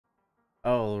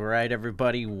Alright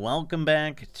everybody, welcome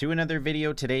back to another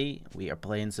video. Today we are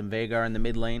playing some Veigar in the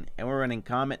mid lane, and we're running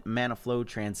Comet, Mana Flow,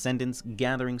 Transcendence,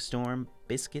 Gathering Storm,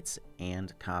 Biscuits,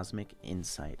 and Cosmic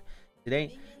Insight.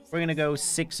 Today we're going to go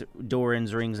 6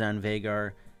 Dorans Rings on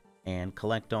Veigar and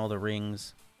collect all the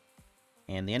rings.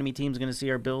 And the enemy team's going to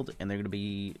see our build and they're going to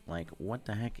be like, what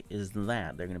the heck is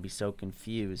that? They're going to be so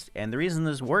confused. And the reason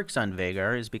this works on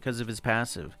Veigar is because of his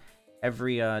passive.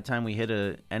 Every time we hit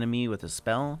an enemy with a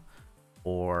spell,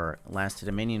 or lasted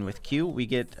a minion with Q, we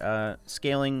get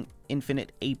scaling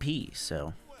infinite AP,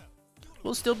 so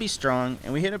we'll still be strong,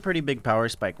 and we hit a pretty big power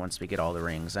spike once we get all the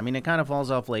rings. I mean, it kind of falls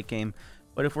off late game,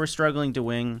 but if we're struggling to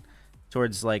win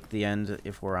towards like the end,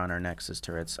 if we're on our Nexus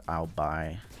turrets, I'll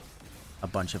buy a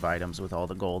bunch of items with all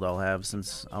the gold I'll have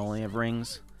since I only have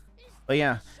rings. But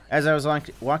yeah, as I was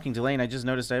walking to lane, I just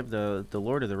noticed I have the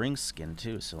Lord of the Rings skin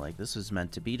too, so like this was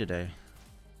meant to be today.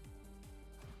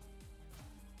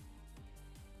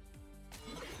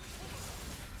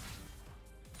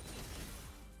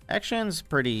 Action's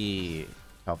pretty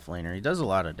tough laner. He does a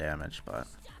lot of damage, but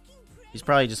he's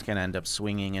probably just going to end up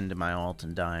swinging into my ult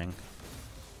and dying.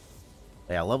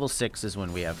 But yeah, level 6 is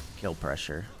when we have kill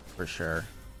pressure, for sure.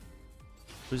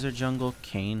 Who's our jungle?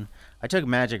 Kayn. I took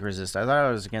magic resist. I thought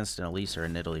I was against an Elise or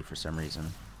an Italy for some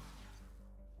reason.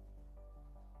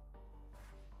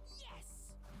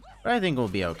 But I think we'll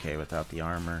be okay without the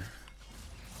armor.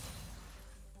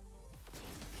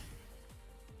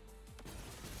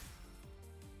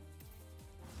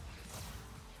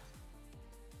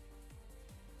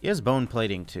 He has bone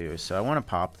plating too, so I want to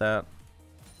pop that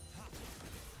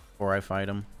before I fight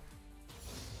him.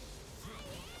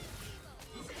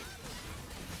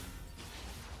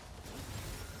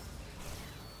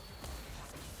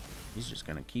 He's just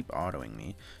gonna keep autoing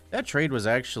me. That trade was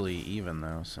actually even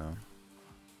though, so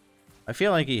I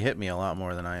feel like he hit me a lot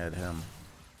more than I had him.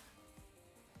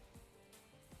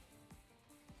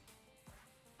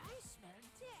 I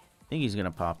think he's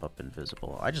gonna pop up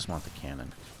invisible. I just want the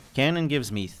cannon. Cannon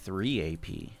gives me 3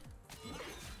 AP.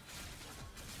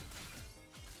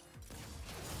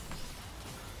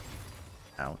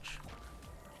 Ouch.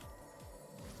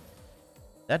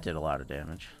 That did a lot of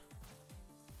damage.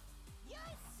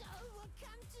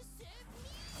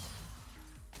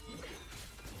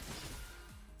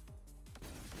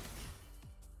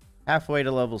 Halfway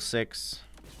to level 6.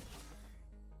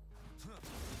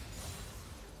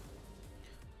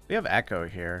 We have Echo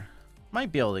here.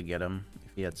 Might be able to get him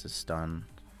if he hits his stun.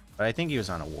 But I think he was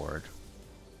on a ward.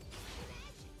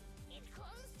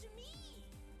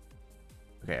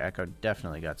 Okay, Echo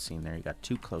definitely got seen there. He got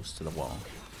too close to the wall.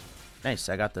 Nice,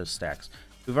 I got those stacks.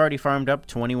 We've already farmed up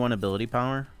 21 ability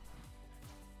power.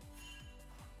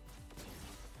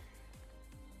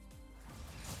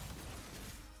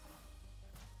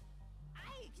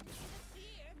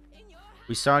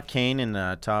 We saw Kayn in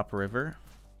the top river.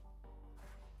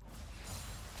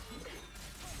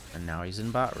 And now he's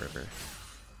in bot river.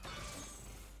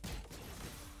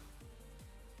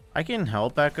 I can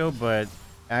help Echo, but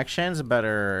Akshan's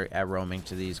better at roaming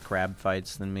to these crab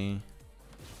fights than me.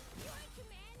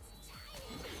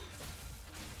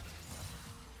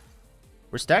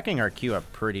 We're stacking our Q up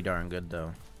pretty darn good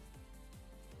though.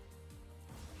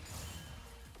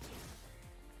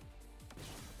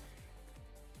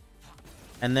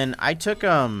 And then I took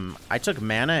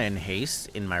mana and haste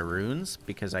in my runes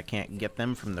because I can't get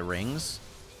them from the rings.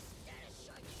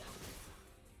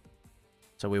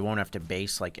 So we won't have to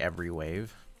base like every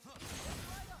wave.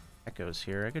 Echo's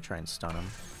here. I could try and stun him.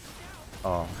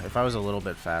 Oh, if I was a little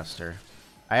bit faster.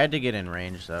 I had to get in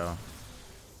range though.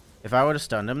 If I would have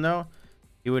stunned him though,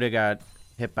 he would have got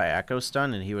hit by Echo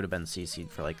stun and he would have been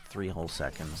CC'd for like 3 whole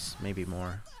seconds, maybe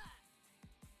more.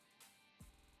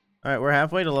 Alright, we're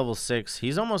halfway to level 6.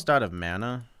 He's almost out of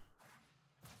mana.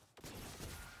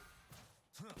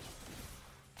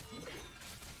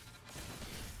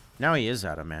 Now he is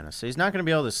out of mana, so he's not going to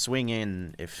be able to swing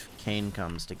in if Kayn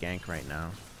comes to gank right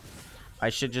now. I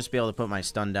should just be able to put my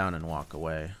stun down and walk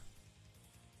away.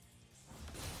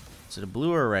 Is it a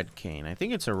blue or a red Kayn? I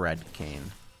think it's a red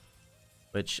Kayn.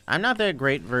 Which, I'm not that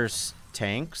great versus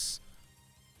tanks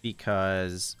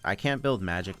because I can't build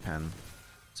Magic Pen.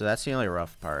 So that's the only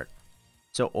rough part.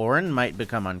 So Ornn might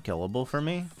become unkillable for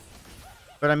me.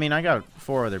 But I mean, I got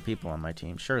 4 other people on my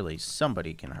team. Surely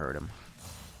somebody can hurt him.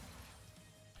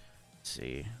 Let's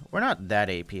see. We're not that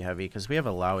AP heavy because we have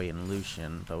a Lowy and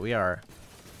Lucian. But we are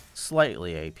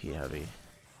slightly AP heavy.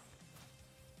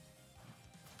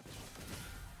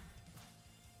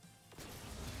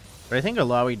 But I think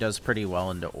Alawi does pretty well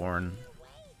into Ornn.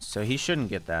 So he shouldn't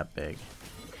get that big.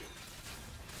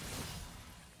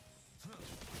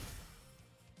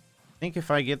 think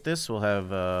if I get this, we'll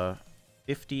have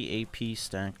 50 AP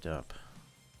stacked up.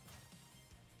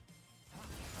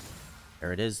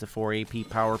 There it is, the 4 AP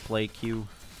power play Q.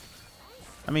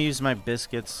 I'm gonna use my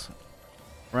biscuits.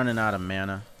 Running out of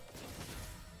mana.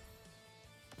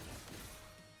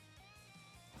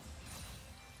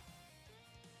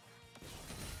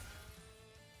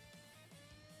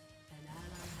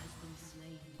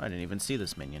 I didn't even see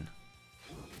this minion.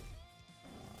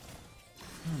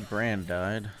 Brand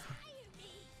died.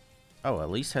 Oh,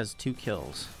 Elise has 2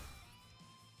 kills.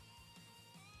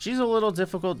 She's a little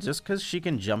difficult just because she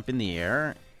can jump in the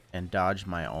air and dodge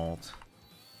my ult.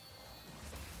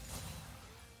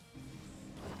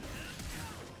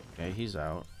 Okay, he's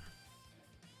out.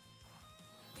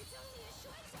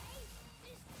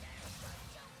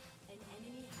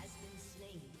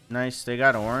 Nice, they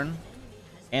got Ornn.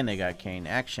 And they got Kayn.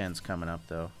 Akshan's coming up,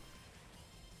 though.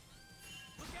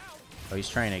 Oh, he's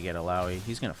trying to get Alawi.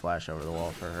 He's going to flash over the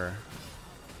wall for her.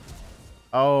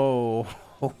 Oh.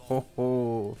 Ho, ho,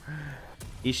 ho.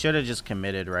 He should have just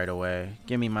committed right away.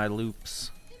 Give me my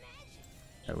loops.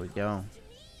 There we go.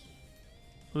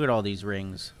 Look at all these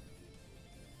rings.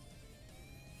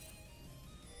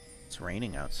 It's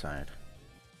raining outside.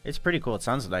 It's pretty cool. It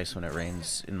sounds nice when it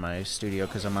rains in my studio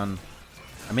because I'm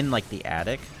in like the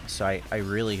attic, so I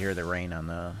really hear the rain on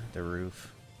the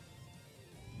roof.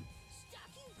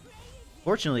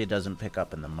 Fortunately, it doesn't pick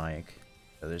up in the mic,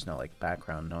 so there's no like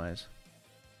background noise.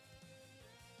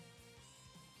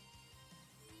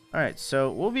 Alright, so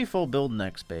we'll be full build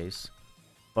next base.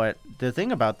 But the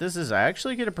thing about this is I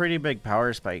actually get a pretty big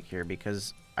power spike here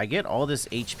because I get all this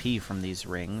HP from these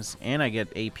rings and I get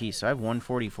AP, so I have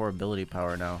 144 ability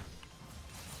power now.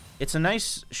 It's a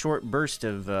nice short burst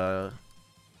of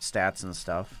stats and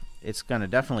stuff. It's gonna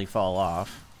definitely fall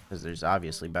off because there's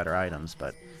obviously better items,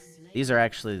 but these are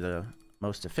actually the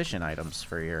most efficient items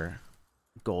for your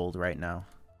gold right now.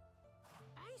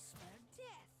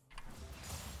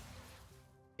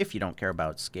 If you don't care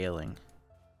about scaling.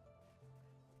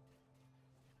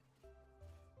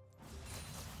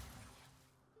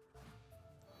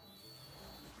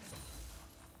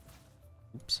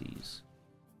 Oopsies.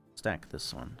 Stack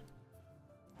this one.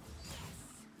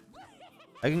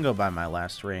 I can go buy my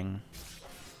last ring.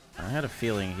 I had a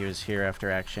feeling he was here after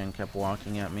Akshan kept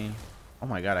walking at me. Oh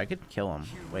my god, I could kill him.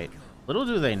 Wait, little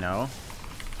do they know.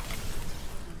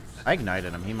 I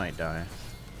ignited him, he might die.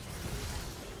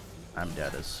 I'm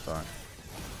dead as fuck.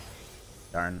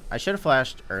 Darn. I should have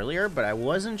flashed earlier, but I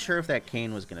wasn't sure if that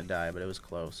Kayn was going to die, but it was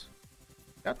close.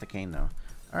 Got the Kayn, though.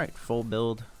 Alright, full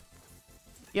build.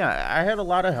 Yeah, I had a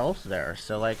lot of health there,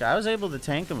 so, like, I was able to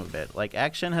tank him a bit. Like,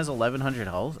 Akshan has 1100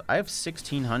 health. I have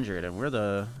 1600,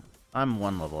 and I'm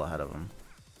 1 level ahead of him.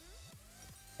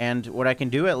 And what I can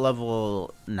do at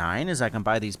level 9 is I can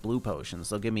buy these blue potions.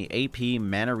 They'll give me AP,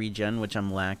 mana regen, which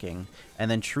I'm lacking, and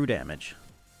then true damage.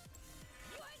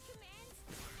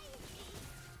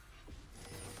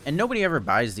 And nobody ever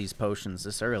buys these potions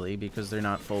this early because they're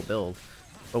not full build.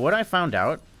 But what I found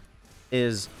out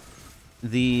is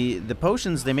the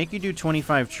potions, they make you do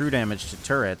 25 true damage to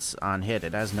turrets on hit.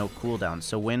 It has no cooldown.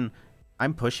 So when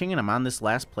I'm pushing and I'm on this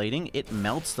last plating, it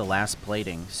melts the last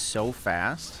plating so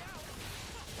fast.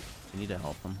 I need to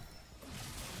help him.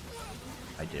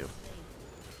 I do.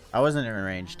 I wasn't in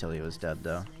range till he was dead,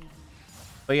 though.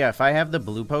 But yeah, if I have the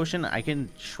blue potion, I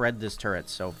can shred this turret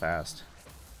so fast.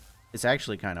 It's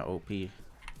actually kind of OP. Alright,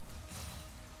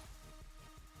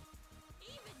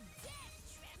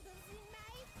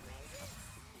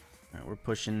 we're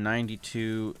pushing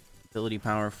 92 ability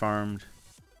power farmed.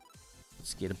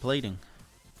 Let's get a plating.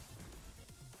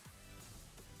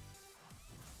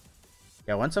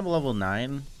 Yeah, once I'm level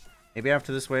 9, maybe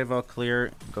after this wave I'll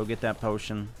clear, go get that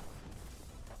potion.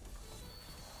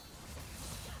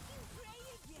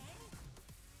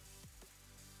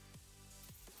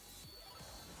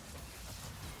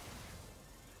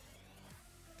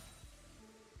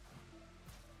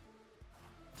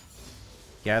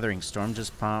 Gathering Storm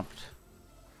just popped.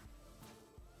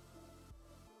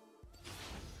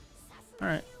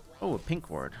 Alright. Oh, a pink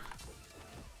ward.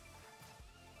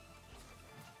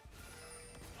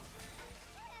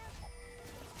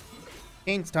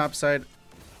 Kayn's topside.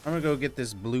 I'm gonna go get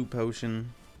this blue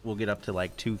potion. We'll get up to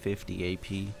like 250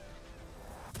 AP.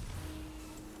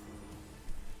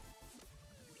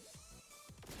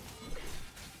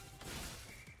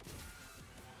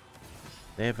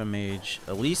 They have a mage.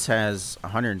 Elise has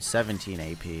 117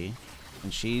 AP,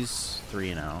 and she's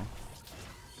 3-0.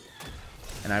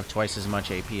 And I have twice as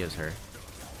much AP as her.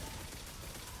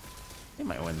 They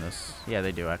might win this. Yeah,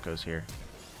 they do. Echo's here.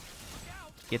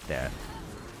 Get that.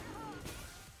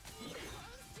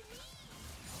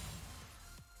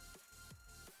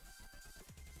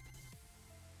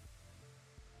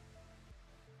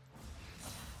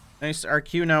 Nice. Our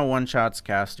Q now one-shots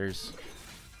casters.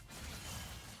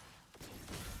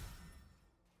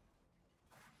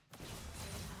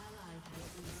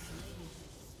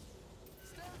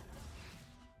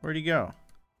 Where'd he go?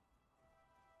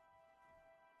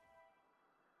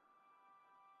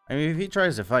 I mean, if he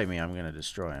tries to fight me, I'm gonna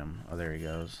destroy him. Oh, there he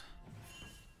goes.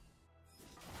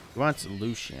 He wants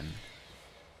Lucian.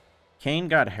 Kane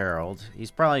got Herald.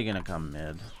 He's probably gonna come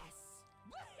mid.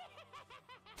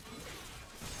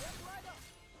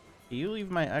 You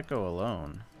leave my Echo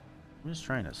alone. I'm just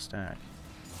trying to stack.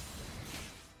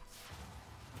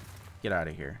 Get out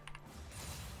of here.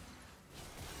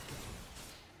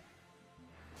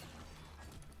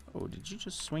 Oh, did you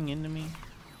just swing into me?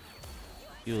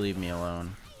 You leave me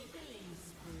alone.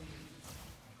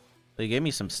 They gave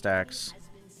me some stacks.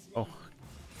 Oh,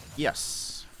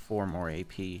 yes. 4 more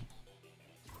AP.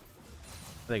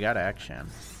 They got action.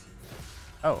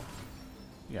 Oh,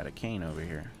 you got a Kane over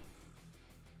here.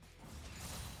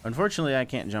 Unfortunately, I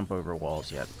can't jump over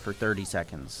walls yet for 30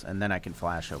 seconds, and then I can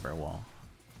flash over a wall.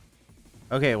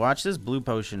 Okay, watch this blue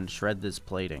potion shred this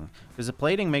plating. Because the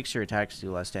plating makes your attacks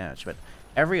do less damage, but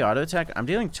every auto attack, I'm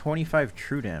dealing 25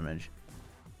 true damage.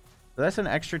 So that's an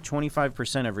extra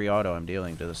 25% every auto I'm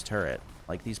dealing to this turret.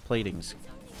 Like, these platings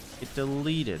get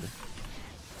deleted.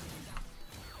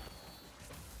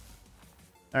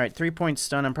 Alright, 3-point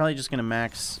stun. I'm probably just going to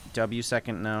max W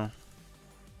second now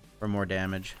for more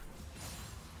damage.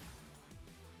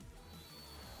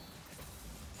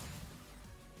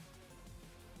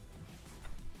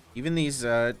 Even these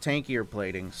tankier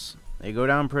platings, they go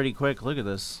down pretty quick. Look at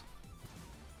this.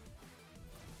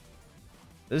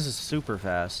 This is super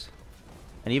fast.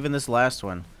 And even this last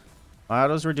one.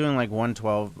 Autos were doing like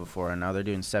 112 before, and now they're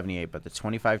doing 78, but the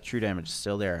 25 true damage is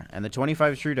still there. And the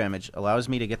 25 true damage allows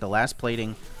me to get the last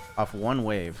plating off one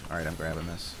wave. Alright, I'm grabbing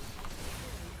this.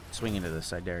 Swing into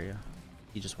this, I dare you.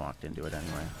 He just walked into it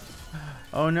anyway.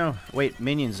 Oh no. Wait,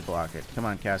 minions block it. Come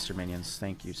on, caster minions.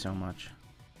 Thank you so much.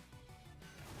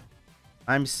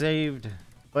 I'm saved.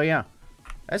 But yeah,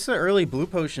 that's the early blue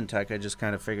potion tech I just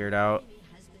kind of figured out.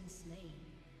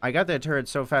 I got that turret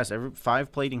so fast.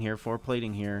 5 plating here, 4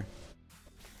 plating here.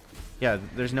 Yeah,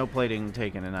 there's no plating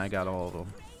taken, and I got all of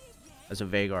them. As a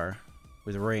Veigar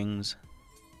with rings.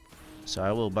 So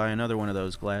I will buy another one of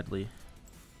those gladly.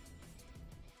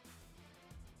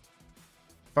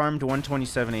 Farmed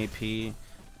 127 AP.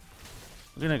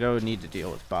 I'm gonna go need to deal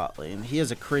with bot lane. He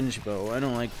has a cringe bow. I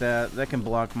don't like that. That can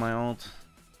block my ult.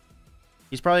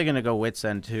 He's probably gonna go Wit's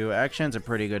End too. Action's a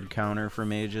pretty good counter for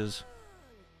mages.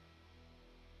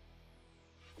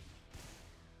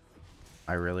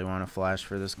 I really want to flash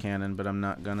for this cannon, but I'm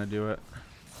not gonna do it.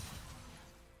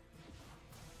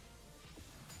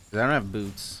 'Cause I don't have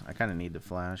boots. I kind of need the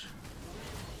flash.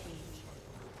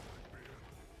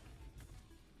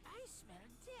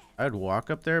 I would walk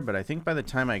up there, but I think by the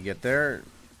time I get there,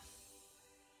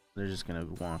 they're just gonna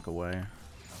walk away.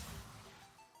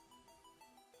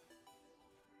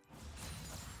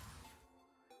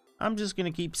 I'm just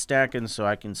gonna keep stacking so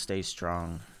I can stay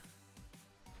strong.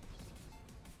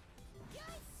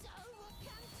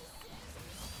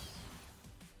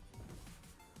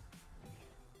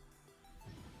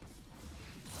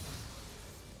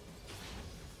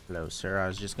 Hello, sir. I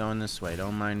was just going this way.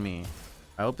 Don't mind me.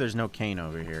 I hope there's no Kane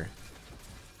over here.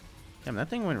 Damn, that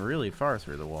thing went really far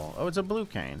through the wall. Oh, it's a blue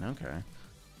Kane. Okay.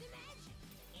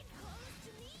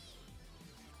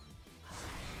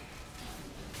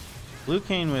 Blue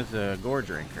Kane with a gore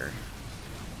drinker.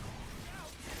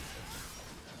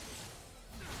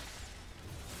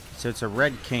 So it's a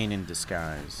red Kane in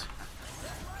disguise.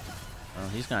 Oh,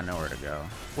 he's got nowhere to go.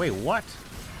 Wait, what?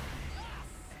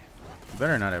 You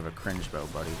better not have a cringe bow,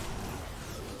 buddy.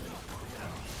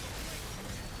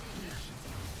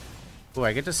 Ooh,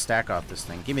 I get to stack off this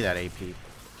thing. Give me that AP.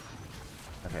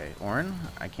 Okay, Ornn,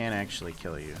 I can't actually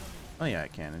kill you. Oh yeah, I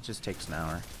can. It just takes an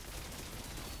hour.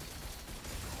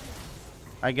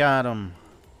 I got him.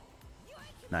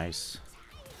 Nice.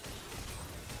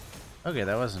 Okay,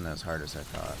 that wasn't as hard as I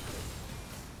thought.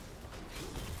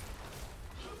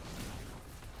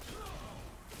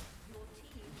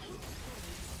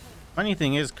 Funny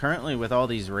thing is, currently with all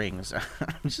these rings,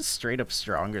 I'm just straight up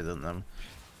stronger than them.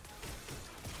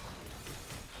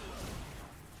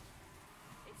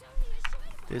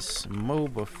 This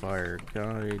MOBA fire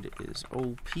guide is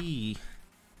OP.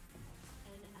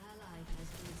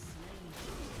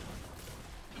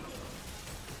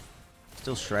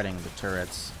 Still shredding the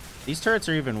turrets. These turrets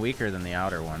are even weaker than the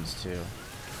outer ones, too.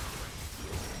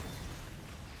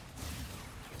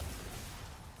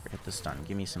 Hit the stun.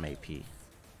 Give me some AP.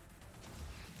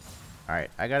 Alright,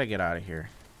 I gotta get out of here.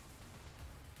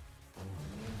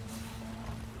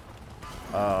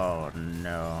 Oh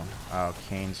no. Oh,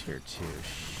 Kane's here too.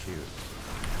 Shoot.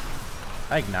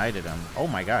 I ignited him. Oh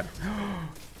my god.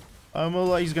 I'm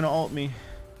alive. He's gonna ult me.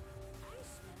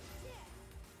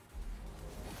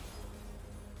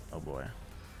 Oh boy.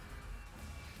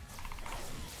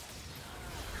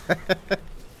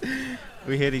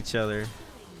 We hit each other.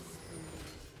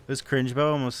 This cringe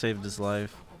bow almost saved his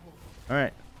life.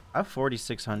 Alright. I have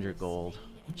 4,600 gold.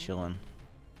 I'm chilling.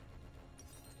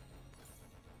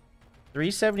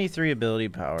 373 ability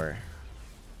power.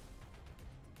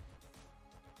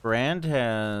 Brand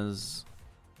has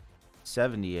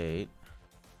 78.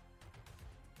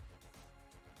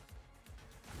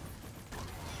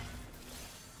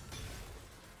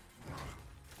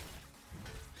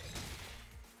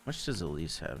 How much does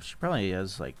Elise have? She probably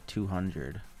has like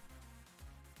 200.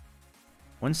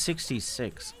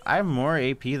 166. I have more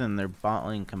AP than their bot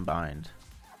lane combined.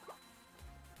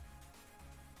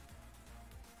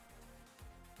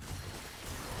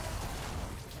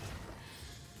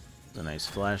 It's a nice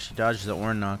flash. He dodged the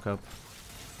Ornn knockup.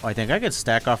 Oh, I think I could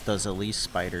stack off those Elise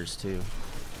spiders too.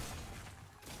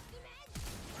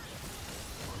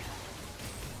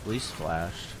 Elise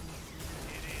flashed.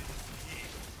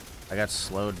 I got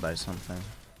slowed by something.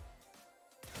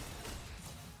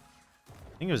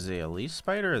 I think it was the Elise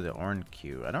spider or the Ornn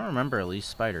Q. I don't remember Elise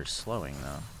spider slowing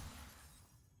though.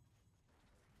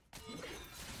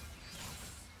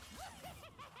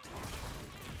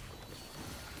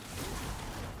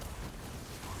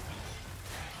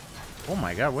 Oh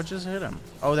my god, what just hit him?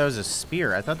 Oh, that was a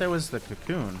spear. I thought that was the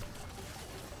cocoon.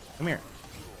 Come here.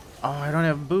 Oh, I don't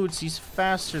have boots. He's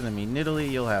faster than me. Nidalee,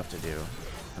 you'll have to do.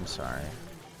 I'm sorry.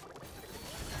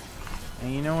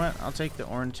 And you know what? I'll take the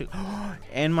Ornn too.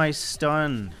 And my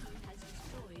stun.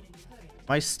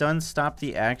 My stun stopped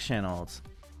the action ult.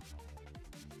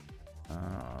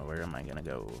 Where am I gonna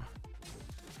go?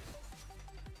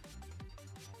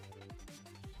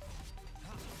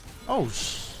 Oh,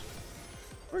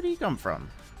 where'd he come from?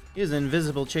 He is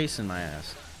invisible chasing my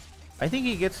ass. I think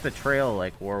he gets the trail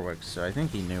like Warwick, so I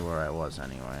think he knew where I was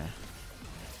anyway.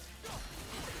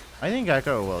 I think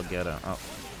Echo will get him. Oh,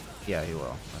 yeah, he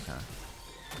will. Okay.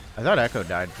 I thought Echo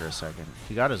died for a second.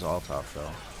 He got his ult off, though.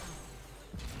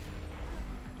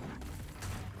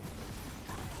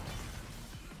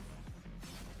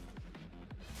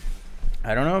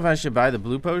 I don't know if I should buy the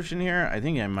blue potion here. I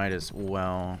think I might as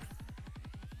well.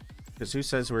 Because who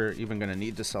says we're even going to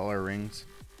need to sell our rings?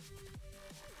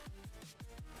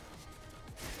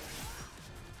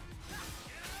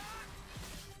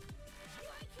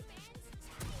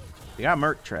 We got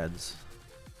Merc treads.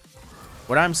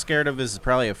 What I'm scared of is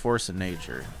probably a force of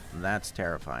nature. And that's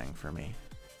terrifying for me.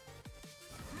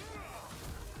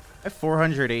 I have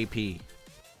 400 AP.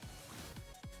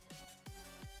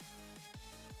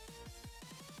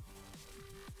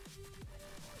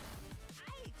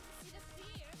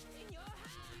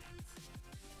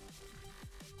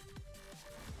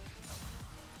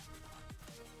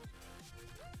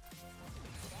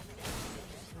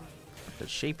 The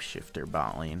shapeshifter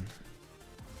bot lane.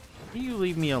 Do you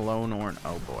leave me alone, or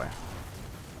oh boy.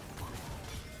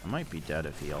 I might be dead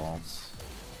if he ults.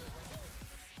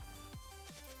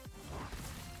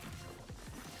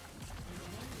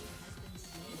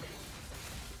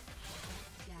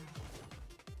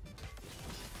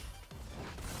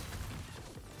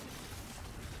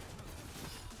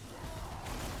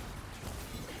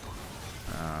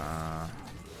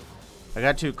 I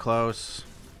got too close.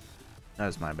 That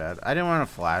was my bad. I didn't want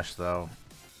to flash though.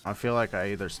 I feel like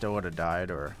I either still would have died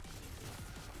or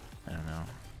I don't know.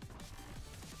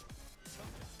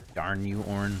 Darn you,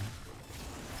 Ornn.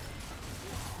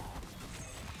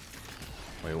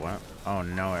 Wait, what? Oh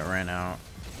no, it ran out.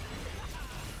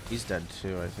 He's dead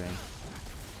too, I think.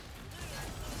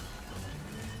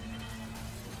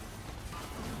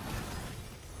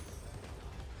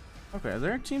 Okay,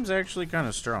 their team's actually kind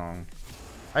of strong.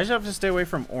 I just have to stay away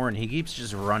from Ornn. He keeps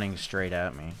just running straight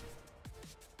at me.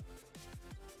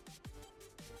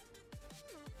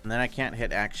 And then I can't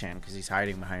hit Akshan because he's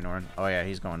hiding behind Ornn. Oh yeah,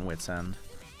 he's going Wit's End.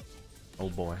 Oh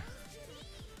boy.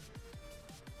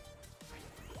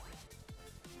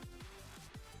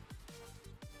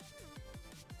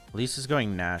 Lisa's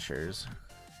going Nashers.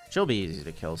 She'll be easy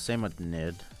to kill. Same with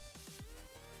Nid.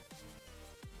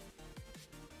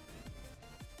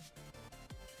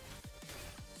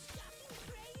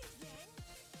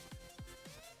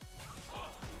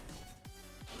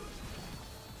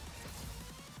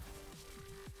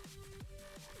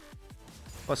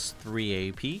 Plus 3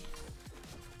 AP.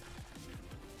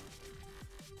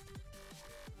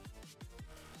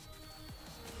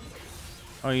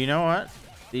 Oh, you know what?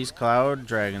 These cloud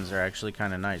dragons are actually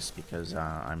kind of nice because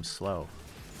I'm slow.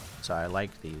 So I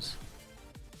like these.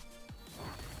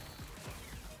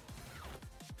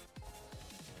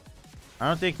 I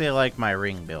don't think they like my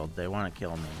ring build. They want to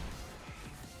kill me.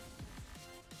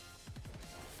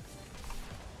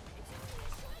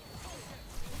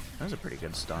 That was a pretty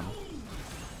good stun.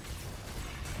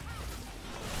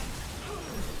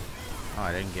 Oh,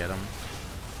 I didn't get him.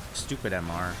 Stupid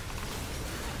MR.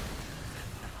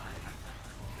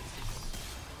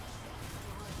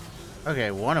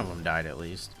 Okay, one of them died at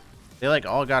least. They like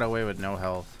all got away with no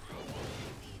health.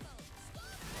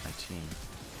 My team.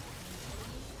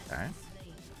 Okay.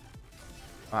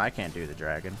 Oh, I can't do the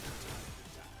dragon.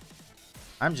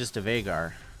 I'm just a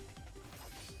Veigar.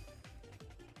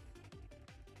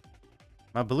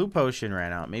 My blue potion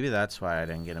ran out. Maybe that's why I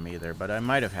didn't get him either, but I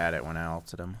might have had it when I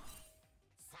ulted him.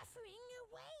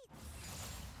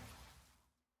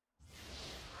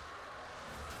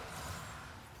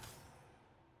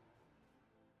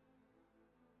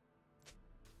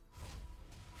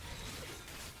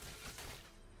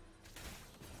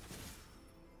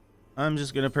 I'm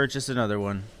just gonna purchase another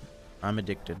one. I'm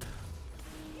addicted.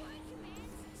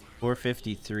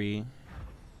 453.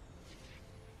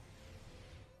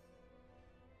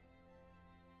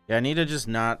 Yeah, I need to just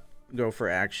not go for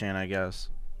action, I guess.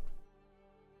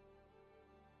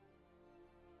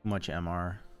 Too much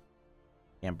MR.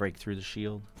 Can't break through the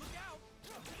shield.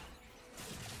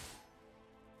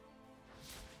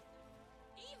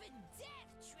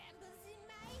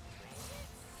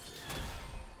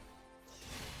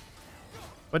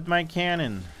 But my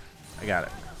cannon. I got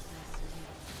it.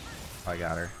 Oh, I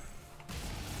got her.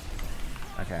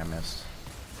 Okay, I missed.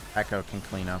 Echo can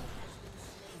clean up.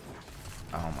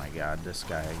 Oh my god, this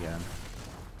guy again.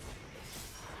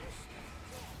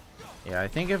 Yeah, I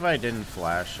think if I didn't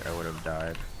flash, I would have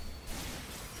died.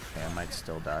 Okay, I might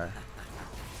still die.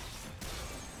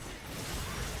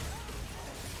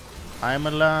 I'm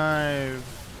alive!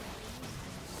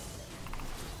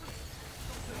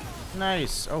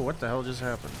 Nice! Oh, what the hell just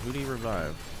happened? Who did he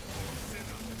revive?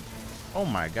 Oh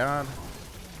my god.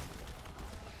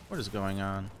 What is going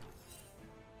on?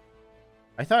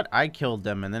 I thought I killed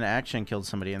them and then Action killed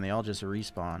somebody and they all just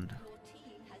respawned.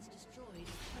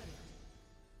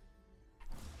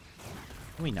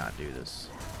 Can we not do this?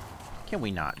 Can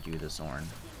we not do this, Ornn?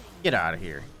 Get out of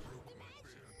here.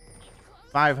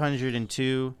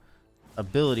 502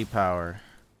 ability power.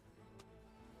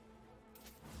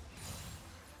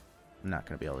 I'm not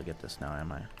gonna be able to get this now,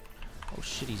 am I? Oh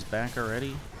shit, he's back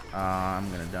already? I'm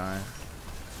gonna die.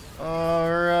 Oh,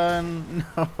 run!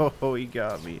 No, he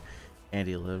got me. And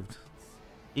he lived.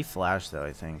 He flashed though,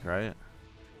 I think, right?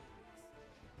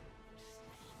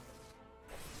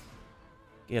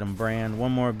 Get him, Brand.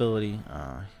 One more ability.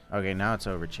 Okay, now it's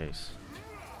over, Chase.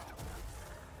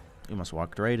 You almost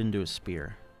walked right into a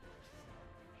spear.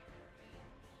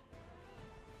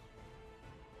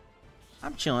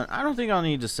 I'm chilling. I don't think I'll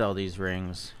need to sell these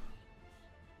rings.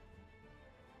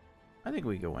 I think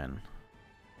we go in.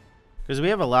 Because we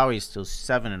have Alawi still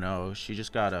 7-0. She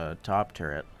just got a top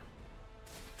turret.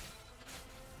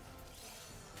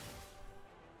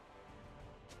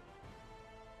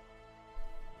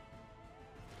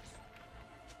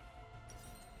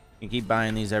 You keep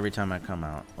buying these every time I come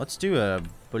out. Let's do a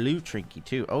blue trinket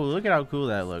too. Oh, look at how cool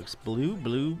that looks. Blue,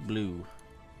 blue, blue.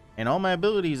 And all my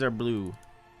abilities are blue.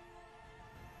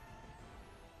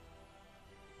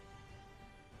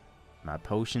 My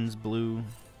potion's blue.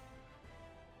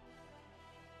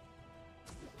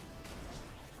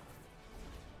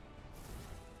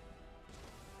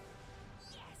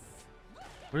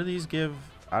 What do these give?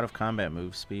 Out of combat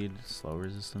move speed, slow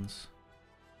resistance.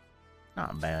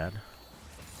 Not bad.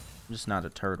 I'm just not a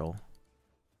turtle.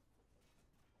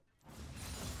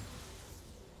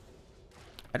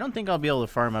 I don't think I'll be able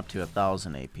to farm up to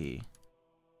 1000 AP. I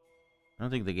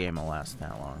don't think the game will last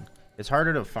that long. It's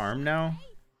harder to farm now.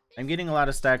 I'm getting a lot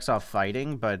of stacks off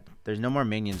fighting, but there's no more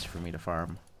minions for me to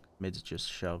farm. Mid's just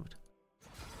shoved.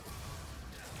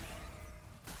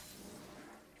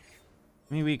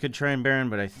 I mean, we could try and Baron,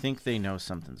 but I think they know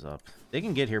something's up. They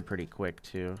can get here pretty quick,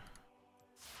 too.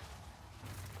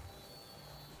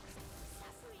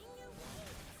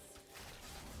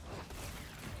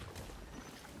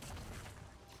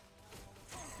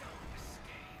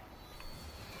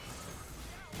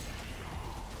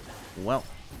 Well,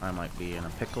 I might be in a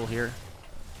pickle here.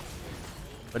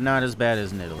 But not as bad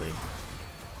as in Italy.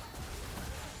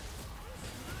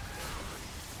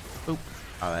 Oop.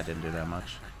 Oh, that didn't do that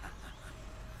much.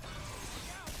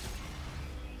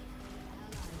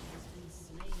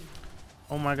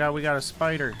 Oh my god, we got a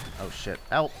spider. Oh shit.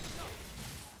 Help.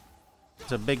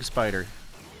 It's a big spider.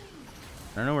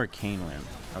 I don't know where Kane went.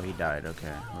 Oh, he died.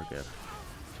 Okay, we're good.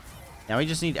 Now we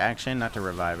just need action, not to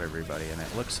revive everybody, and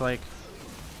it looks like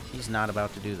he's not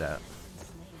about to do that.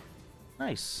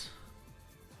 Nice.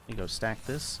 Let me go stack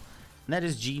this. And that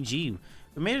is GG.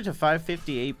 We made it to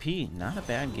 550 AP. Not a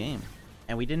bad game.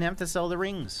 And we didn't have to sell the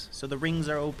rings, so the rings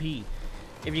are OP.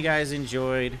 If you guys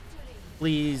enjoyed,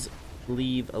 please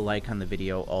leave a like on the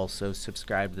video. Also,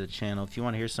 subscribe to the channel. If you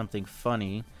want to hear something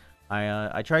funny,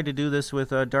 I tried to do this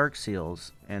with Dark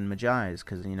Seals and Magi's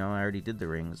because, you know, I already did the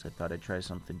rings. I thought I'd try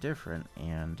something different,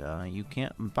 and you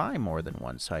can't buy more than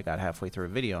one. So I got halfway through a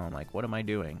video, and I'm like, what am I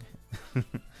doing?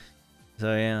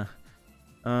 So yeah,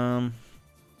 who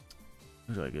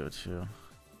do I give it to?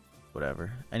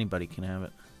 Whatever, anybody can have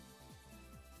it.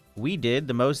 We did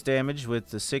the most damage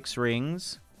with the 6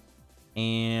 rings,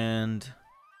 and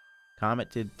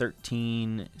Comet did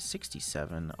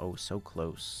 1367. Oh, so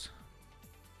close.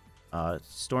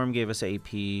 Storm gave us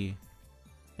AP.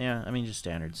 Yeah, I mean, just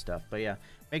standard stuff. But yeah,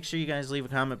 make sure you guys leave a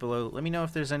comment below. Let me know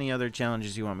if there's any other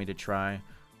challenges you want me to try.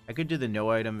 I could do the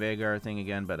no item Veigar thing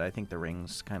again, but I think the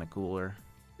ring's kind of cooler.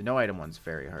 The no item one's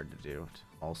very hard to do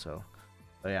also.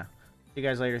 But yeah, see you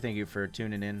guys later. Thank you for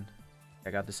tuning in.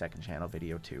 Check out the second channel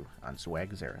video too on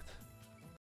Swag Zareth.